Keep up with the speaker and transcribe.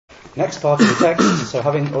Next part of the text, so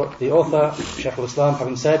having the author, Shaykh al-Islam,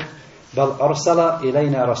 having said, بَلْ أَرْسَلَ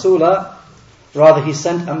إِلَيْنَا رَسُولًا, rather he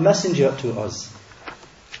sent a messenger to us.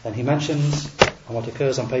 And he mentions, and what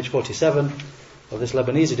occurs on page 47 of this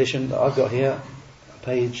Lebanese edition that I've got here,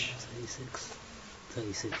 page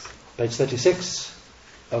 36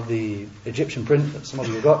 of the Egyptian print that some of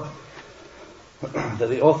you have got, that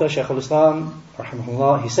the author, Shaykh al-Islam,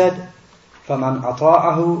 rahimahullah, he said, فَمَنْ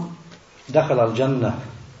أَطَاعَهُ دَخَلَ الْجَنَّةِ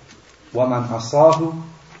وَمَنْ عَصَاهُ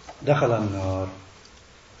دَخَلَ النَّارِ.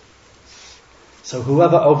 So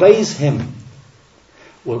whoever obeys him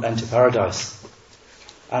will enter paradise,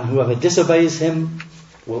 and whoever disobeys him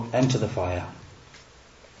will enter the fire.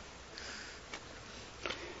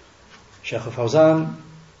 Shaykh al-Fawzan,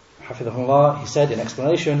 hafidhahullah, he said in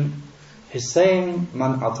explanation, his saying,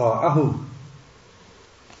 man ata'ahu,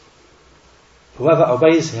 whoever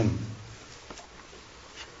obeys him,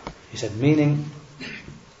 he said, meaning,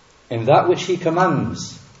 in that which he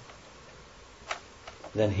commands,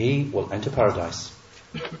 then he will enter paradise.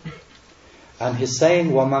 And his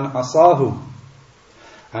saying, وَمَنْ أَصَاهُ,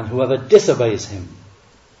 and whoever disobeys him,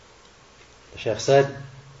 the Shaykh said,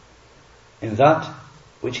 in that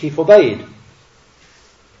which he forbade,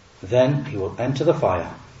 then he will enter the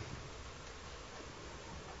fire.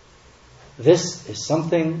 This is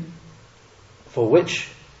something for which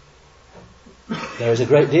there is a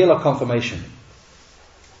great deal of confirmation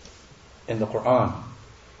in the Quran.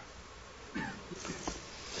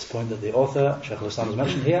 This point that the author, Shaykh al-Islam, has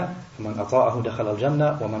mentioned here, فَمَنْ أَطَاعَهُ دَخَلَ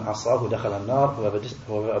الْجَنَّةِ وَمَنْ عَصَاهُ دَخَلَ النَّارِ, whoever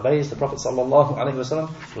obeys the Prophet sallallahu alaihi wasallam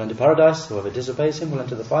will enter paradise, whoever disobeys him will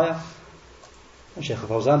enter the fire. And Shaykh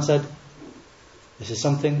al-Fawzan said, this is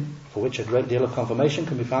something for which a great deal of confirmation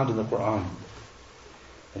can be found in the Quran.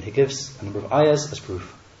 And he gives a number of ayahs as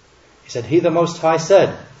proof. He said, He the Most High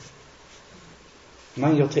said,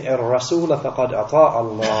 مَنْ يُطِعِ الرَّسُولَ فَقَدْ أَطَاعَ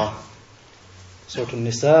اللَّهِ. Surah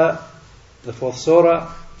An-Nisa, the 4th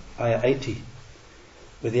surah, ayah 80.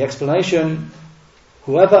 With the explanation,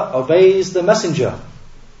 whoever obeys the messenger,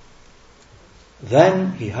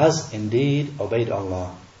 then he has indeed obeyed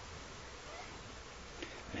Allah.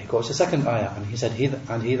 And he quotes a second ayah, and he said, He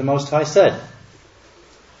the Most High said,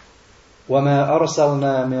 وَمَا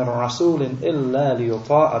أَرْسَلْنَا مِنْ رَسُولٍ إِلَّا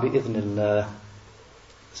لِيُطَاعَ بِإِذْنِ اللَّهِ.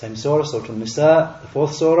 Same surah, Surah An-Nisa, the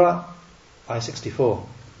 4th surah, ayah 64.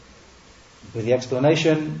 With the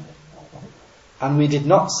explanation, and we did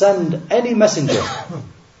not send any messenger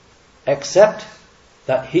except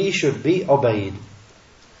that he should be obeyed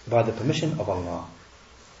by the permission of Allah.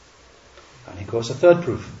 And he quotes a third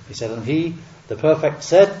proof. He said, and he, the perfect,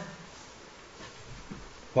 said,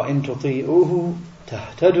 وَإِن تُطِيعُوهُ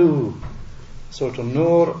تَهْتَدُوا. Surah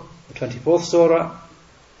An-Nur, the 24th surah,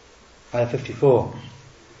 ayah 54.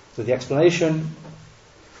 With the explanation,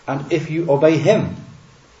 and if you obey him,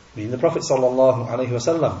 meaning the Prophet sallallahu alaihi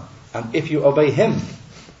wasallam, and if you obey him,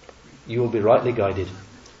 you will be rightly guided.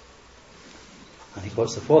 And he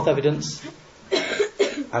quotes the fourth evidence,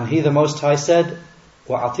 and he the Most High said,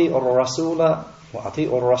 وَأَطِيعُوا الرَّسُولَ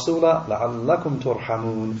لَعَلَّكُمْ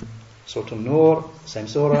تُرْحَمُونَ. Surah An-Nur, same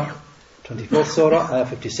surah, 24th surah, ayah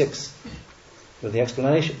 56. With the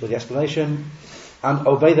explanation, and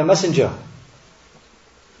obey the messenger,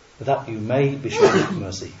 that you may be shown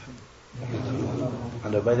mercy.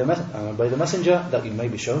 And obey the messenger, that you may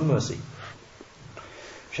be shown mercy.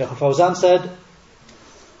 Shaykh al-Fawzan said,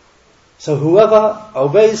 so whoever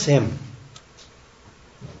obeys him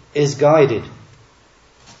is guided,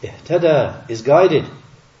 ihtada, is guided,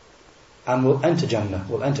 and will enter Jannah,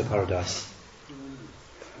 will enter paradise.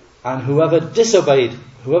 And whoever disobeys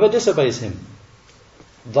him,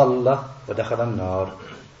 ضَلَّ وَدَخَلَ النَّارِ,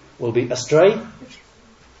 will be astray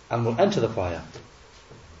and will enter the fire.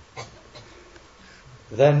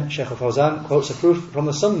 Then Shaykh al-Fawzan quotes a proof from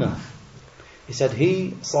the Sunnah. He said,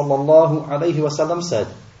 he sallallahu alayhi wasallam said,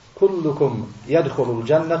 كُلُّكُمْ يَدْخُلُ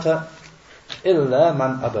الْجَنَّةَ إِلَّا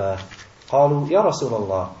مَنْ أَبَى. قالوا يا رسول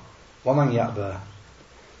الله ومن يأبى؟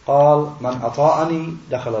 قال من أطاعني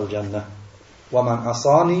دخل الجنة ومن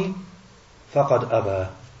عصاني فقد أبى.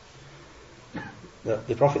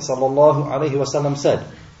 The Prophet sallallahu alayhi wasallam said,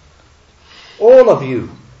 all of you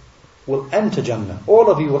will enter Jannah, all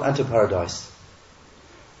of you will enter paradise,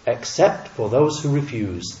 except for those who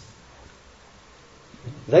refuse.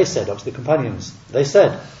 They said, obviously the companions, they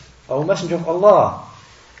said, O Messenger of Allah,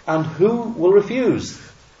 and who will refuse?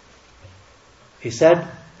 He said,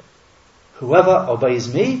 whoever obeys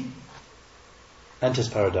me enters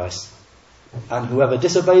paradise, and whoever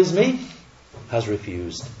disobeys me has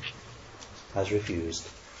refused.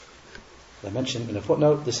 They mentioned in a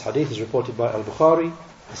footnote, this hadith is reported by Al-Bukhari,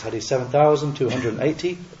 this hadith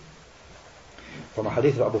 7280. from a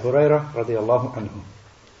hadith of Abu Hurairah radiyallahu anhu.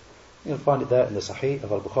 You'll find it there in the Sahih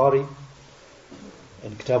of Al-Bukhari,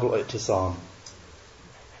 in Kitab al-I'tisam,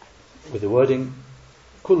 with the wording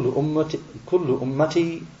كل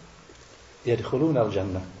أمتي يدخلون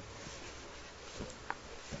الجنة,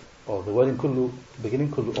 or the wording beginning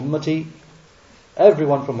كل أمتي,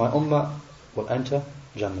 everyone from my ummah will enter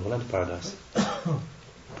Jannah, will enter paradise.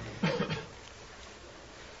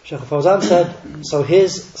 Shaykh Fawzan said, so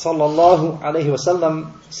his sallallahu alayhi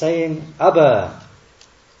wasallam saying Aba,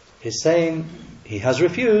 his saying he has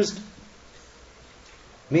refused,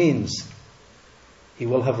 means he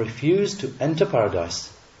will have refused to enter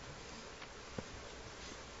paradise.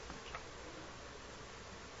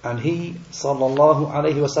 And he sallallahu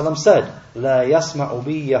alayhi wasallam said, لا يسمع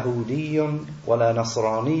بي يهودي ولا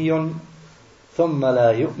نصراني ثم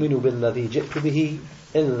لا يؤمن بالذي جئت به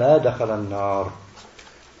إلا دخل النار.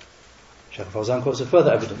 Shaykh Fawzan quotes a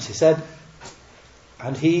further evidence. He said,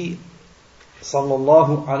 and he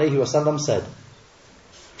sallallahu alayhi wasallam said,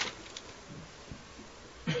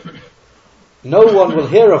 no one will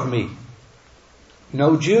hear of me,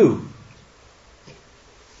 no Jew,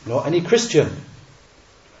 nor any Christian,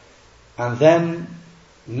 and then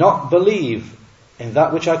not believe in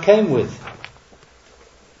that which I came with,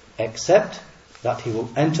 except that he will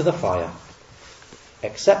enter the fire.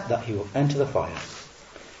 Except that he will enter the fire.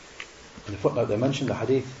 In the footnote they mentioned the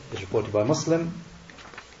hadith is reported by Muslim.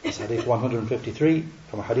 It's hadith 153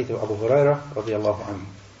 from a hadith of Abu Hurairah radiyallahu anhu.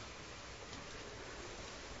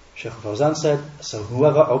 Shaykh Fawzan said, so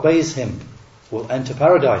whoever obeys him will enter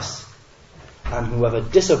paradise, and whoever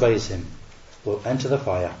disobeys him will enter the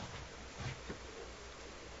fire.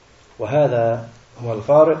 وهذا هو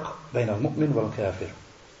الفارق بين المؤمن والكافر.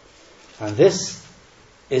 And this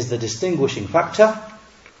is the distinguishing factor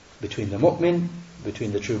between the mu'min,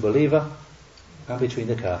 between the true believer, and between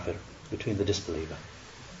the kafir, between the disbeliever.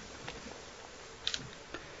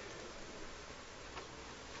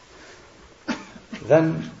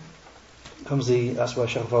 Then comes that's where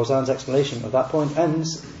Shaykh Fawzan's explanation of that point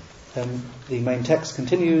ends, and the main text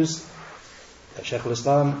continues. That Shaykh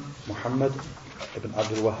al-Islam Muhammad ibn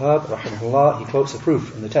Abdul Wahhab rahimahullah, he quotes a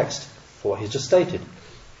proof in the text for what he's just stated.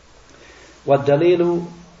 وَالدَّلِيلُ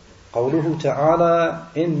قوله تعالى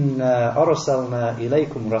إنا أرسلنا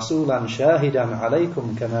إليكم رسولا شاهدا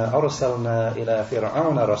عليكم كما أرسلنا إلى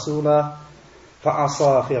فرعون رسولا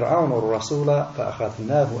فعصى فرعون الرسول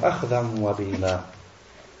فأخذناه أخذا وبيلا.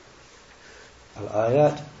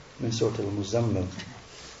 الآيات من سورة المزمل.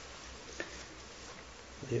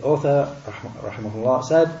 The author rahimahullah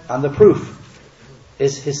said, and the proof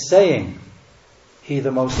is his saying, He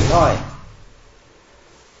the Most High.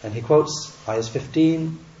 And he quotes ayahs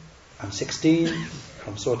 15 and 16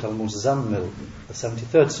 from Surah Al-Muzammil, the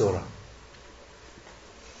 73rd surah.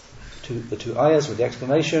 The two ayahs with the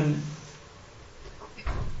explanation,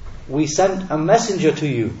 we sent a messenger to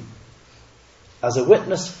you as a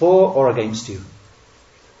witness for or against you,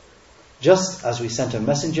 just as we sent a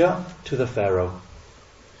messenger to the Pharaoh.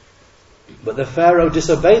 But the Pharaoh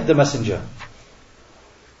disobeyed the messenger,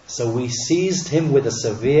 so we seized him with a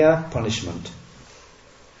severe punishment.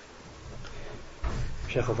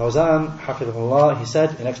 Shaykh al-Fawzan, hafidhahullah, he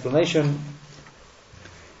said in explanation,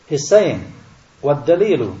 his saying,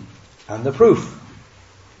 وَالدَّلِيلُ, and the proof,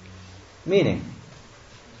 meaning,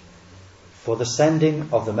 for the sending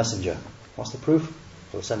of the messenger. What's the proof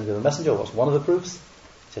for the sending of the messenger? What's one of the proofs?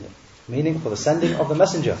 Meaning, for the sending of the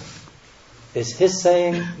messenger is his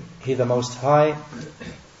saying, He the Most High.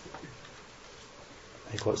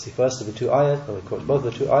 He quotes the first of the two ayahs, or he quotes both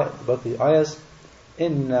the ayahs.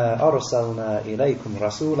 إِنَّا أَرْسَلْنَا إِلَيْكُمْ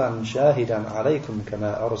رَسُولًا شَاهِدًا عَلَيْكُمْ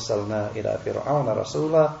كَمَا أَرْسَلْنَا إِلَى فِرْعَوْنَ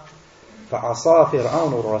رَسُولًا فَعَصَى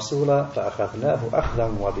فِرْعَوْنُ الرَّسُولَ فَأَخَذْنَاهُ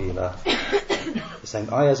أَخْذًا وَبِيلًا. The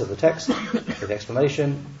same ayahs of the text, with the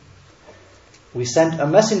explanation. We sent a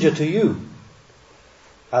messenger to you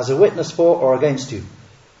as a witness for or against you,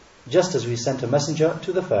 just as we sent a messenger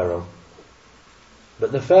to the Pharaoh.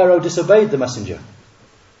 But the Pharaoh disobeyed the messenger,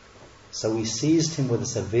 so we seized him with a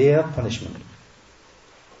severe punishment.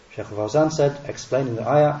 Shaykh al-Fawzan said, explaining the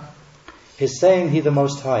ayah, his saying, He the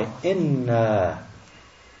Most High, Inna.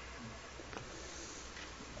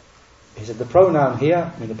 He said the pronoun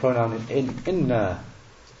here, the pronoun Inna,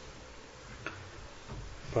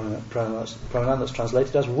 pronoun that's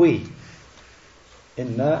translated as we.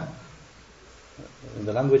 Inna, in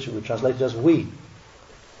the language it would translate it as we.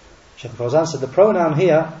 Shaykh al-Fawzan said the pronoun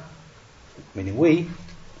here, meaning we,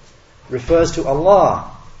 refers to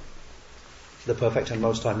Allah, the Perfect and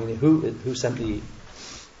Most High, meaning who sent the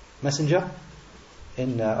messenger.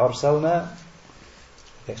 Inna arsalna,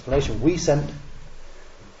 the explanation, we sent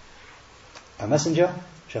a messenger.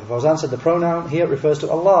 Shaykh Fawzan said the pronoun here refers to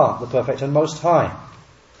Allah, the Perfect and Most High.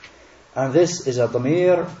 And this is a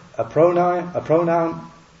dhamir, a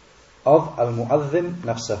pronoun of al-mu'adhdhim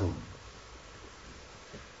nafsahu.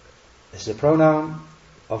 This is a pronoun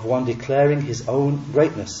of one declaring his own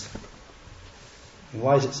greatness. And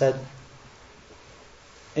why is it said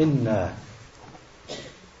inna?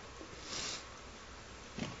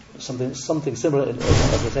 Something similar.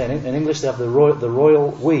 As we say in English, they have the royal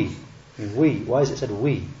we. We. Why is it said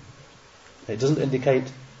we? It doesn't indicate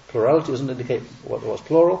plurality. It doesn't indicate what's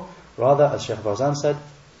plural. Rather, as Shaykh Fawzan said,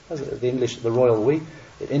 as the English, the royal we,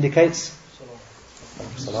 it indicates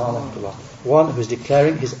one who is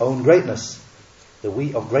declaring his own greatness, the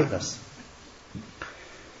we of greatness.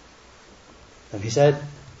 And he said,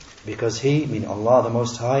 because he, meaning Allah the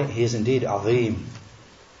Most High, he is indeed azim.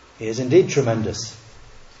 He is indeed tremendous.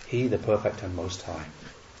 He, the Perfect and Most High.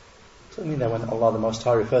 So I mean that when Allah the Most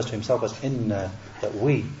High refers to himself as inna, that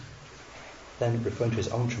we, then referring to his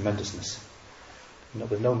own tremendousness,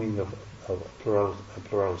 with no meaning of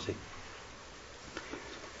plurality,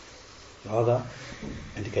 rather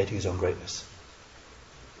indicating his own greatness.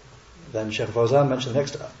 Then Shaykh Fawzan mentioned the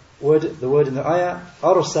next word, the word in the ayah,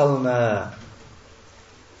 arsalna.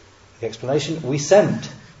 The explanation, we sent.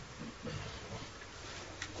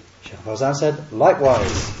 Shaykh Fawzan said,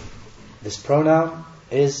 likewise, this pronoun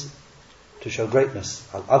is to show greatness,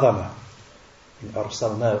 al-adhama. In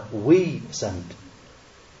arsalna, we sent.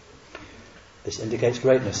 This indicates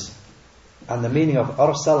greatness. And the meaning of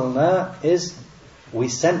arsalna is we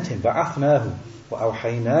sent him, ba'athnahu wa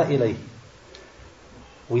awhayna ilayhi.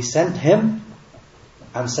 We sent him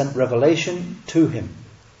and sent revelation to him.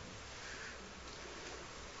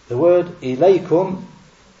 The word ilaykum,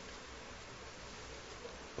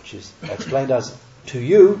 which is explained as to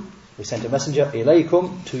you, we sent a messenger,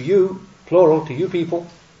 ilaykum, to you, plural, to you people.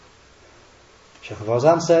 Shaykh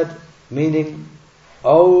Fawzan said, meaning,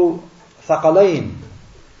 O thaqalain,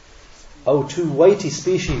 O two weighty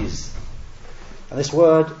species. And this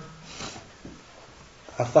word,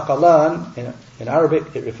 al-thaqalan, in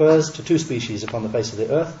Arabic, it refers to two species upon the face of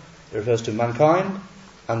the earth. It refers to mankind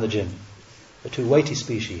and the jinn, the two weighty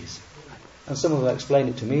species. And some of them explain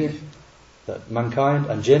it to mean that mankind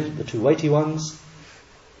and jinn, the two weighty ones,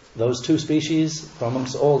 those two species, from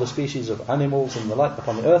amongst all the species of animals and the like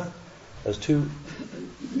upon the earth, those two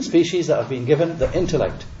species that have been given the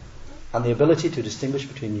intellect and the ability to distinguish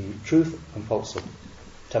between truth and falsehood,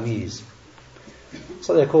 tamyiz.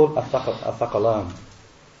 So they're called al-thaqalan.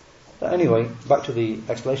 But anyway, back to the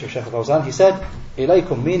explanation of Shaykh Fawzan. He said,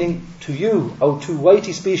 ilaykum, meaning to you, O two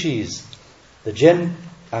weighty species, the jinn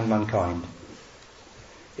and mankind.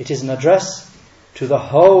 It is an address to the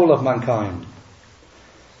whole of mankind,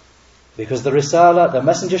 because the risala, the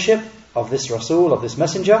messengership of this Rasul, of this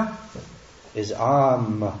messenger, is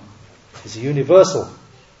is universal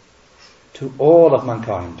to all of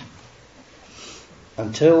mankind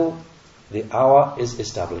until the hour is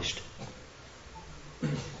established.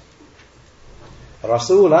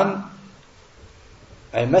 Rasulan,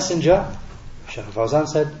 a messenger, Shaykh Fawzan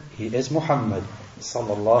said, he is Muhammad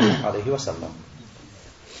sallallahu alayhi wasallam.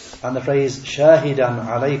 And the phrase shahidan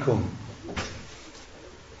alaykum,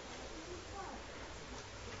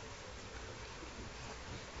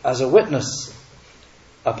 as a witness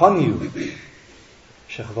upon you.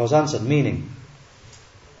 Shaykh Fawzan said, meaning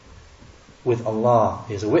with Allah.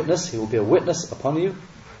 He is a witness, he will be a witness upon you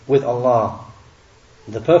with Allah,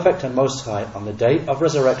 the Perfect and Most High, on the day of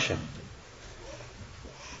resurrection.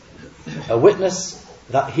 A witness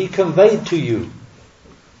that he conveyed to you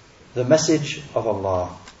the message of Allah,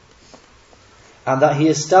 and that he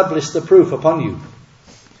established the proof upon you.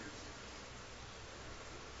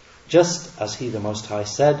 Just as he, the Most High,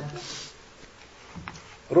 said,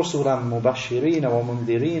 رُسُلًا مُبَشِّرِينَ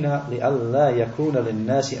وَمُنذِرِينَ لِأَلَّا يَكُونَ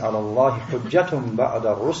لِلنَّاسِ عَلَى اللَّهِ حُجَّةٌ بَعْدَ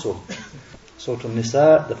الرُّسُلِ. Surah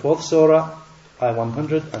An-Nisa, the 4th surah, ayah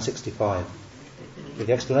 165. With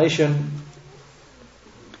the explanation,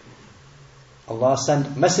 Allah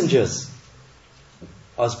sent messengers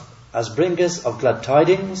as bringers of glad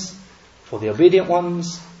tidings for the obedient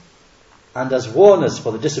ones, and as warners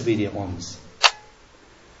for the disobedient ones,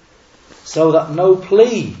 so that no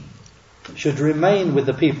plea should remain with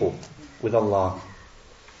the people, with Allah,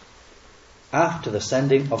 after the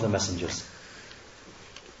sending of the messengers.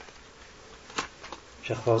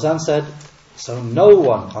 Shaykh Fawzan said, so no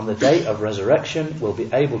one on the day of resurrection will be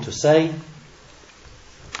able to say,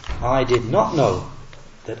 I did not know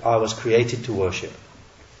that I was created to worship.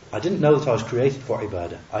 I didn't know that I was created for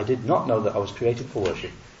ibadah. I did not know that I was created for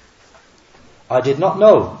worship. I did not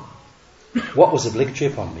know what was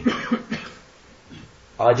obligatory upon me.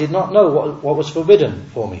 I did not know what was forbidden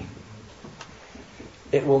for me.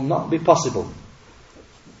 It will not be possible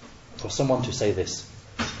for someone to say this,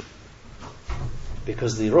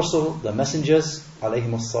 because the Rasul, the messengers,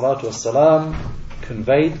 alayhimus salatu wassalam,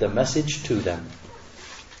 conveyed the message to them.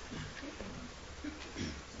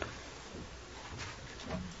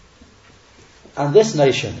 And this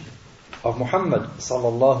nation of Muhammad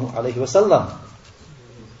sallallahu alayhi wasallam,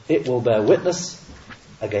 it will bear witness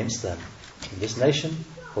against them. And this nation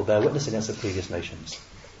will bear witness against the previous nations.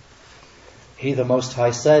 He, the Most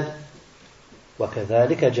High, said,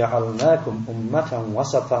 وَكَذَلِكَ جَعَلْنَاكُمْ أُمَّةً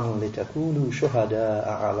وَسَطًا لِتَكُونُوا شُهَدَاءَ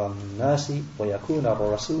عَلَى النَّاسِ وَيَكُونَ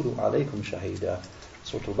الرَّسُولُ عَلَيْكُمْ شَهِيدًا.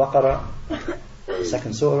 Surah Al-Baqarah, the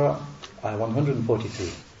second surah, ayah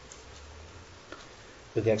 143.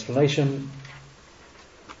 With the explanation,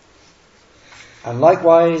 and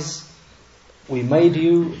likewise, we made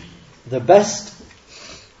you the best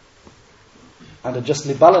and a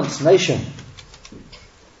justly balanced nation,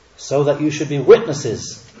 so that you should be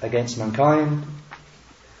witnesses against mankind,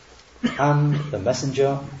 and the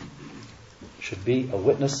messenger should be a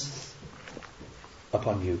witness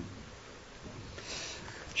upon you.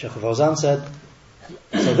 Shaykh Fawzan said,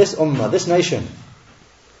 so this ummah, this nation,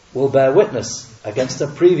 will bear witness against the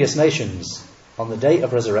previous nations on the day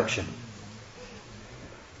of resurrection,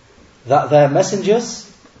 that their messengers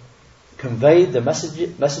conveyed the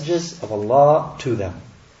messages of Allah to them.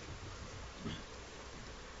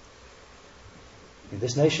 And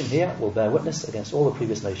this nation here will bear witness against all the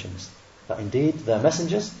previous nations, that indeed their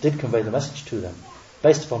messengers did convey the message to them.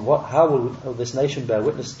 Based upon what? How will this nation bear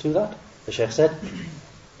witness to that? The Shaykh said,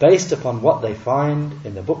 based upon what they find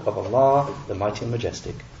in the book of Allah, the Mighty and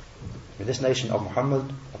Majestic. In this nation of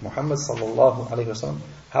Muhammad sallallahu alaihi wasallam,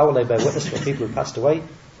 how will they bear witness for people who passed away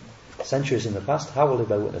centuries in the past? How will they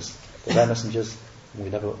bear witness? For their messengers, we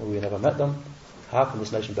never met them. How can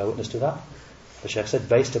this nation bear witness to that? The Shaykh said,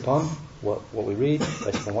 based upon what we read,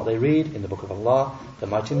 based upon what they read in the book of Allah, the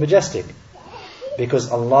Mighty and Majestic. Because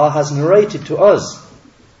Allah has narrated to us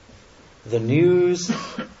the news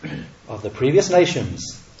of the previous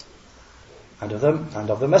nations, and of them, and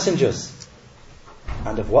of the messengers,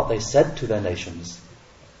 and of what they said to their nations.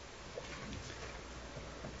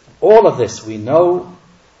 All of this we know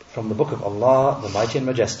from the book of Allah, the Mighty and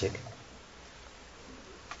Majestic,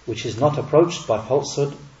 which is not approached by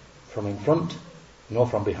falsehood from in front nor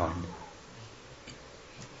from behind,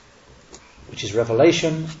 which is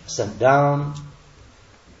revelation sent down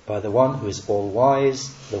by the one who is all-wise,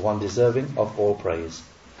 the one deserving of all praise.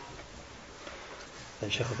 Then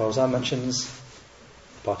Shaykh Fawzan mentions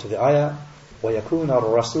part of the ayah, وَيَكُونَ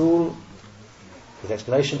الرَّسُولُ, with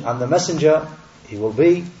explanation, and the messenger, he will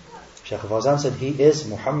be, Shaykh Fawzan said, he is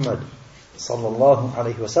Muhammad sallallahu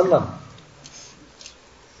alayhi wasallam.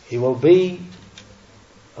 He will be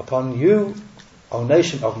upon you, O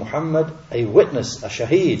nation of Muhammad, a witness, a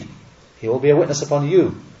shaheed. He will be a witness upon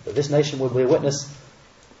you, that this nation will be a witness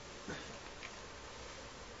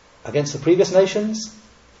against the previous nations,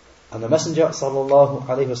 and the messenger sallallahu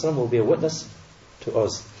alayhi wasallam will be a witness to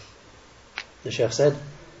us. The Shaykh said,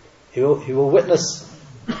 he will witness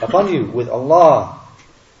upon you with Allah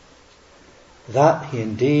that he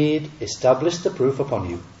indeed established the proof upon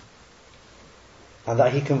you, and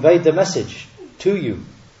that he conveyed the message to you,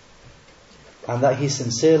 and that he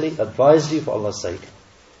sincerely advised you for Allah's sake.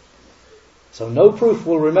 So no proof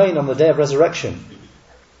will remain on the day of resurrection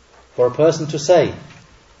for a person to say,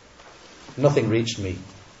 nothing reached me,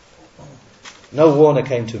 no warner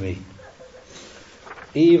came to me.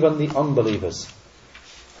 Even the unbelievers,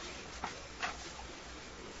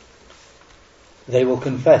 they will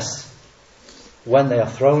confess when they are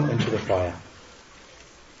thrown into the fire.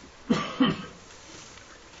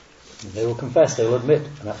 They will confess, they will admit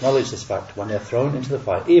and acknowledge this fact when they are thrown into the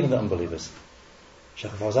fire, even the unbelievers.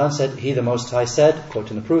 Shaykh Fawzan said, he, the Most High, said,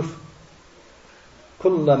 quoting the proof,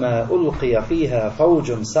 كُلَّمَا أُلْقِيَ فِيهَا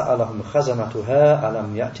فَوْجٌ سَأَلَهُمْ خَزَنَتُهَا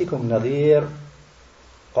أَلَمْ يَأْتِكُمْ نَذِيرٌ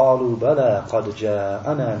قالوا بلى قد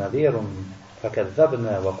جاءنا نذير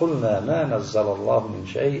فكذبنا وقلنا ما نزل الله من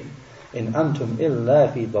شيء إن أنتم إلا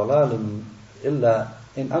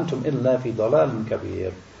في ضلال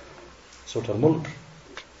كبير. Surah Al-Mulk,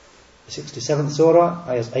 67th surah,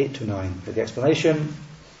 ayahs 8 to 9. With the explanation,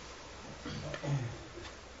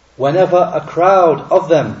 whenever a crowd of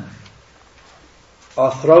them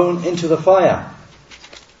are thrown into the fire,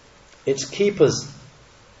 its keepers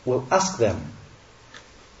will ask them,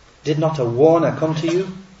 did not a warner come to you?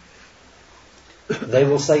 They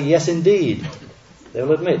will say, yes indeed. They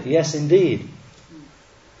will admit, yes indeed,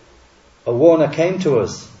 a warner came to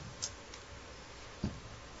us,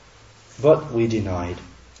 but we denied.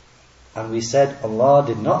 and we said, Allah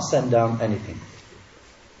did not send down anything.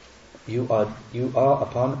 You are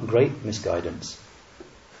upon great misguidance.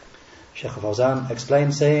 Shaykh Fawzan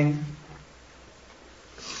explained, saying,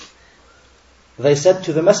 they said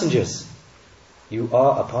to the messengers, you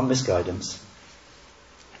are upon misguidance.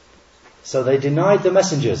 So they denied the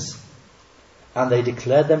messengers, and they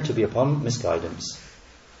declared them to be upon misguidance.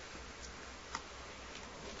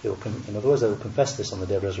 In other words, they will confess this on the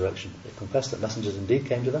day of resurrection. They confess that messengers indeed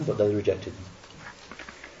came to them, but they rejected them.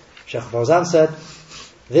 Shaykh Fawzan said,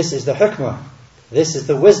 this is the hikmah, this is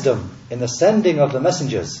the wisdom in the sending of the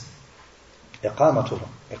messengers. Iqamatul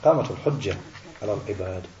hujjah ala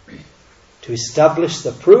al-ibad, to establish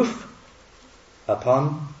the proof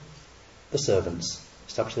upon the servants,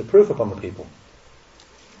 establish the proof upon the people,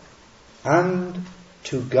 and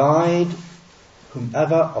to guide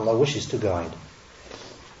whomever Allah wishes to guide.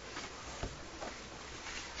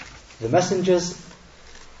 The messengers,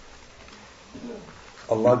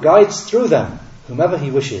 Allah guides through them whomever He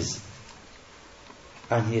wishes,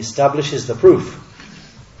 and He establishes the proof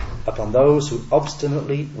upon those who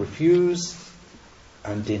obstinately refuse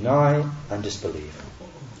and deny and disbelieve.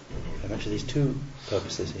 I mentioned these two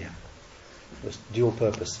purposes here. This dual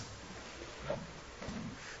purpose.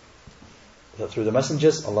 That through the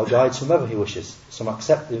messengers, Allah guides whomever He wishes. Some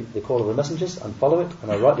accept the call of the messengers and follow it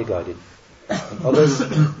and are rightly guided. And others,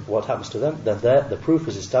 what happens to them? Then the proof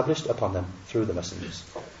is established upon them through the messengers.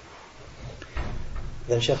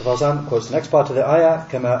 Then Shaykh Fawzan quotes the next part of the ayah,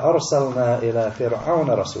 كَمَا أَرْسَلْنَا إِلَى فِرْعَوْنَ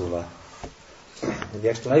رَسُولًا. The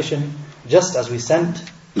explanation, just as we sent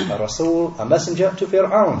a Rasul, a messenger, to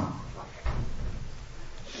Fir'aun.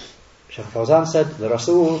 Shaykh Fawzan said, the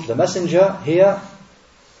Rasul, the messenger here,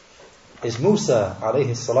 is Musa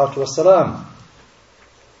alayhi salatu wassalam.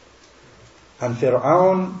 And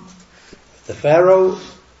Fir'aun, the Pharaoh,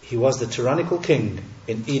 he was the tyrannical king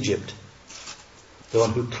in Egypt, the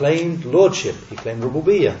one who claimed lordship. He claimed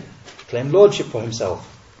rububiyyah, he claimed lordship for himself.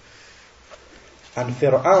 And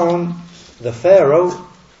Fir'aun, the Pharaoh,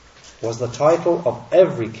 was the title of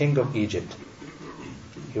every king of Egypt.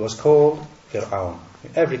 He was called Fir'aun.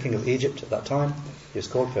 Every king of Egypt at that time, he was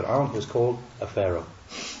called Fir'aun, he was called a Pharaoh.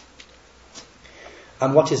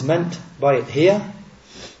 And what is meant by it here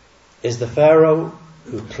is the Pharaoh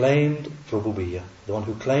who claimed rububiyyah, the one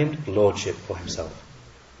who claimed lordship for himself.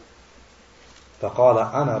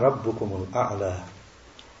 فَقَالَ أَنَا رَبُّكُمُ الْأَعْلَى,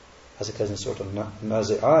 as occurs in Surah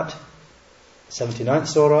Al-Nazi'at, 79th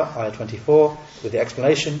Surah, Ayah 24, with the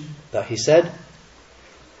explanation that he said,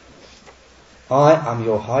 I am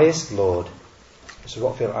your highest Lord. This is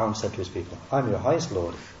what Fir'aun said to his people. I am your highest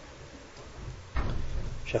Lord.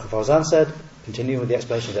 Shaykh Fawzan said, continuing with the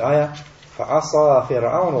explanation of the ayah, فَعَصَى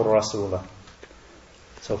فِرْعَوْنُ الرَّسُولَ.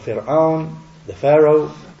 So Fir'aun, the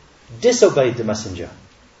Pharaoh, disobeyed the messenger.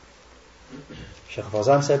 Shaykh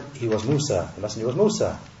Fawzan said, he was Musa, the messenger was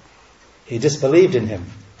Musa. He disbelieved in him.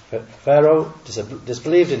 Pharaoh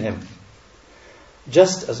disbelieved in him.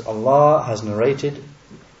 Just as Allah has narrated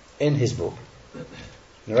in His book,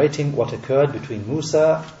 narrating what occurred between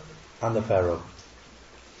Musa and the Pharaoh,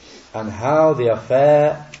 and how the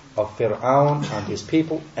affair of Fir'aun and his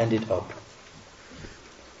people ended up.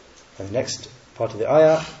 And the next part of the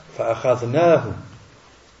ayah, فَأَخَذْنَاهُ,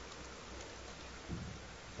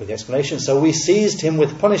 with the explanation, so we seized him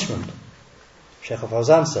with punishment. Shaykh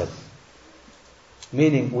Fawzan said,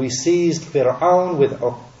 meaning we seized Fir'aun with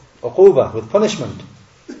uqubah, with punishment.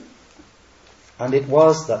 And it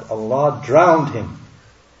was that Allah drowned him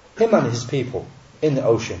and his people, in the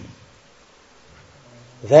ocean.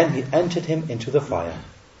 Then He entered him into the fire.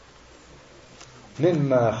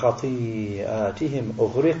 مِمَّا خَطِيئَاتِهِمْ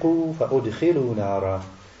أُغْرِقُوا فَأُدْخِلُوا نَارًا.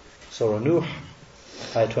 Surah Nuh,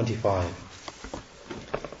 Ayah 25.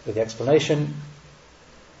 With the explanation,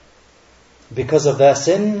 because of their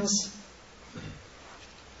sins,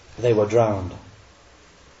 they were drowned,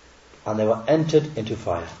 and they were entered into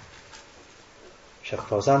fire. Shaykh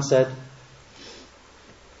Fawzan said,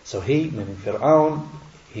 so he, meaning Fir'aun,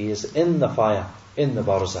 he is in the fire, in the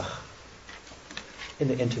barzakh, in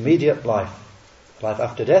the intermediate life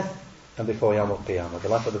after death and before Yawm al-Qiyamah, the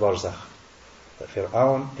life of the barzakh. That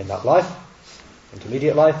Fir'aun, in that life,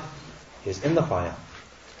 intermediate life, he is in the fire.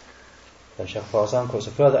 Then Shaykh Fawzan quotes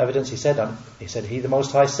a further evidence. He said, He, the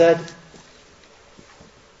Most High, said,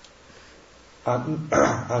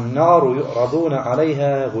 النار يعرضون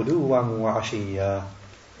عليها غدوا وعشيا.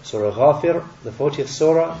 Surah Ghafir, the 40th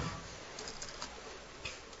Surah,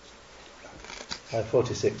 Ayah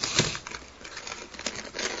 46.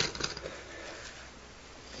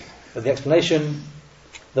 With the explanation,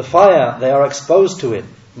 the fire, they are exposed to it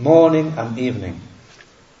morning and evening.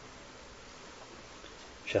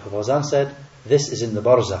 Shaykh al-Fawzan said, this is in the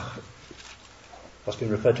barzakh. What's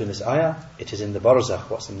been referred to in this ayah, it is in the barzakh.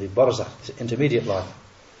 What's in the barzakh? This intermediate life.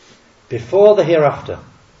 Before the hereafter,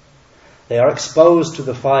 they are exposed to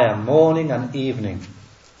the fire morning and evening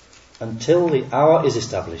until the hour is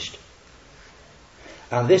established.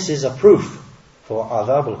 And this is a proof for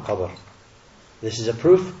adhab al-qabr. This is a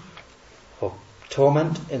proof for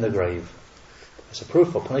torment in the grave. It's a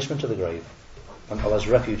proof for punishment of the grave. And Allah's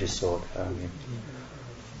refuge is sought.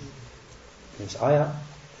 This ayah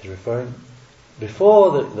is referring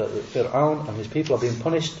before the Fir'aun and his people are being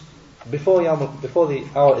punished, before the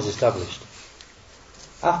hour is established,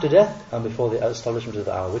 after death and before the establishment of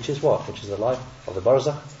the hour, which is what? Which is the life of the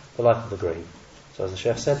barzakh, the life of the grave. So as the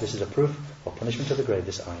Shaykh said, this is a proof of punishment of the grave,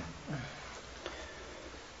 this ayah.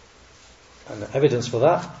 And the evidence for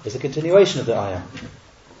that is the continuation of the ayah.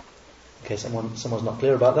 In case someone's not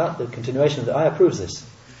clear about that, the continuation of the ayah proves this.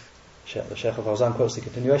 The Shaykh al-Fawzan quotes the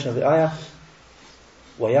continuation of the ayah,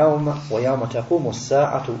 وَيَوْمَ تَقُومُ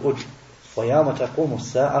السَّاعَةُ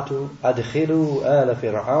أَدْخِلُوا آلَ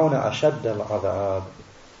فِرْعَوْنَ أَشَدَّ الْعَذَابِ.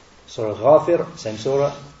 Surah Ghafir, same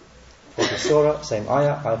surah, 40th surah, same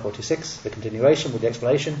ayah 46, the continuation with the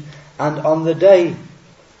explanation. And on the day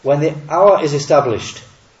when the hour is established,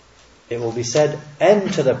 it will be said,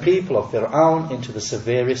 enter the people of Fir'aun into the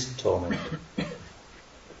severest torment.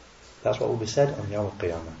 That's what will be said on Yawm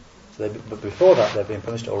al-Qiyamah. But before that, they've been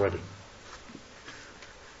punished already.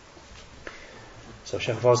 So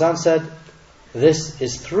Shaykh Fawzan said, this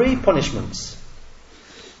is 3 punishments.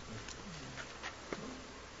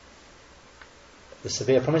 The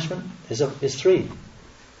severe punishment is 3.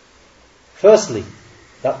 Firstly,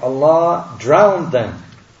 that Allah drowned them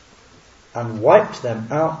and wiped them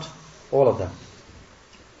out, all of them,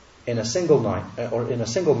 in a single night, or in a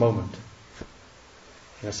single moment.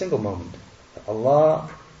 In a single moment. That Allah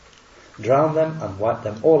drowned them and wiped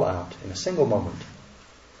them all out in a single moment.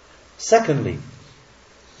 Secondly,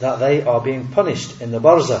 that they are being punished in the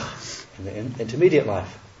barzakh, in the intermediate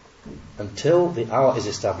life, until the hour is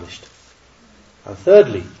established. And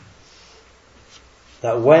thirdly,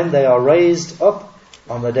 that when they are raised up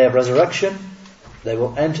on the day of resurrection, they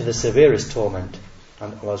will enter the severest torment,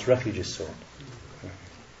 and Allah's refuge is sought.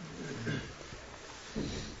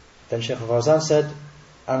 Then Shaykh al-Fawzan said,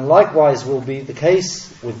 and likewise will be the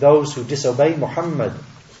case with those who disobey Muhammad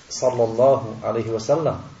sallallahu alaihi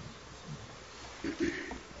wasallam.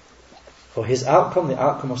 For his outcome, the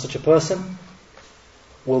outcome of such a person,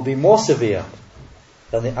 will be more severe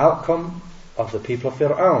than the outcome of the people of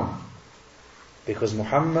Fir'aun, because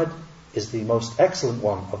Muhammad is the most excellent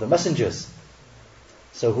one of the messengers.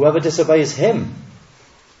 So whoever disobeys him,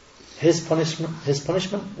 his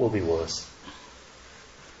punishment will be worse.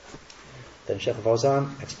 Then Shaykh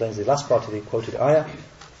al-Fawzan explains the last part of the quoted ayah,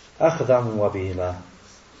 أَخْذًا وَبِيلًا.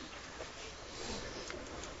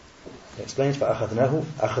 He explains, فَأَخَذْنَاهُ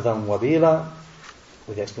أَخْذًا وَبِيلًا,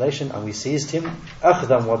 with the explanation, and we seized him,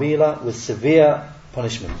 أَخْذًا وَبِيلًا, with severe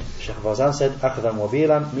punishment. Shaykh al-Fawzan said, أَخْذًا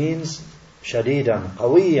وَبِيلًا means شَدِيدًا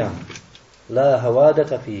قَوِيًّا لَا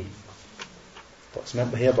هَوَادَةَ فِيهِ. What's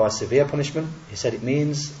meant here by severe punishment? He said it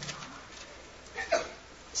means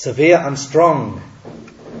severe and strong,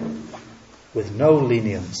 with no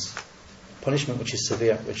lenience. Punishment which is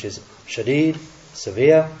severe, which is shadid,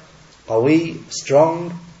 severe, qawi,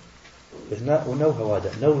 strong, with no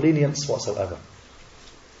hawada, no lenience whatsoever.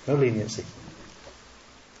 No leniency.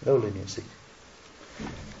 No leniency.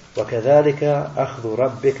 وَكَذَلِكَ أَخْذُ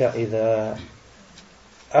رَبِّكَ إِذَا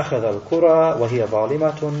أَخَذَ الْقُرَى وَهِيَ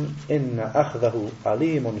ظَالِمَةٌ إِنَّ أَخْذَهُ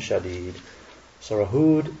أَلِيمٌ شَدِيدٌ. Surah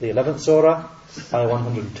Hud, the 11th surah, ayah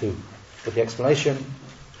 102. With the explanation,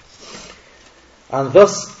 and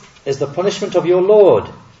thus is the punishment of your Lord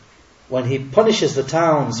when He punishes the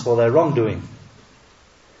towns for their wrongdoing.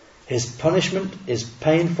 His punishment is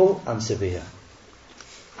painful and severe.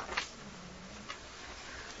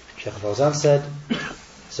 Shaykh al-Fawzan said,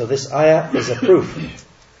 so this ayah is a proof.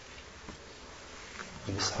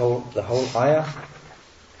 And the whole ayah,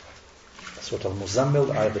 Surah Al-Muzammil,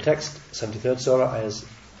 the ayah of the text, 73rd surah, ayahs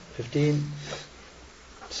 15,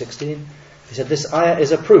 16. He said this ayah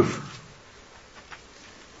is a proof.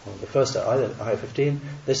 Well, the first ayah, ayah 15,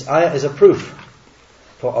 this ayah is a proof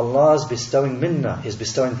for Allah's bestowing minnah, His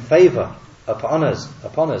bestowing favour upon us,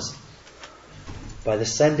 by the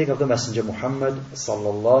sending of the Messenger Muhammad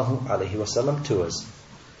sallallahu alaihi wasallam to us,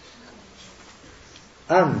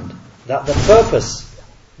 and that the purpose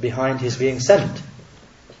behind his being sent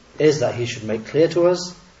is that he should make clear to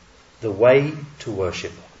us the way to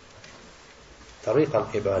worship, tariq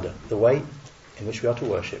al-ibadah, the way in which we are to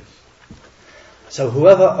worship. So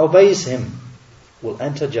whoever obeys him will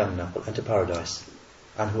enter Jannah, will enter paradise,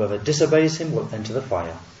 and whoever disobeys him will enter the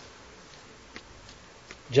fire,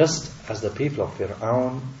 just as the people of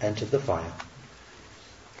Fir'aun entered the fire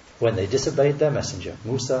when they disobeyed their messenger,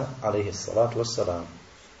 Musa alayhi salatu wassalam.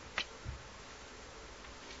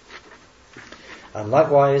 And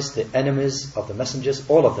likewise the enemies of the messengers,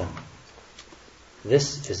 all of them.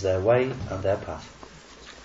 This is their way and their path.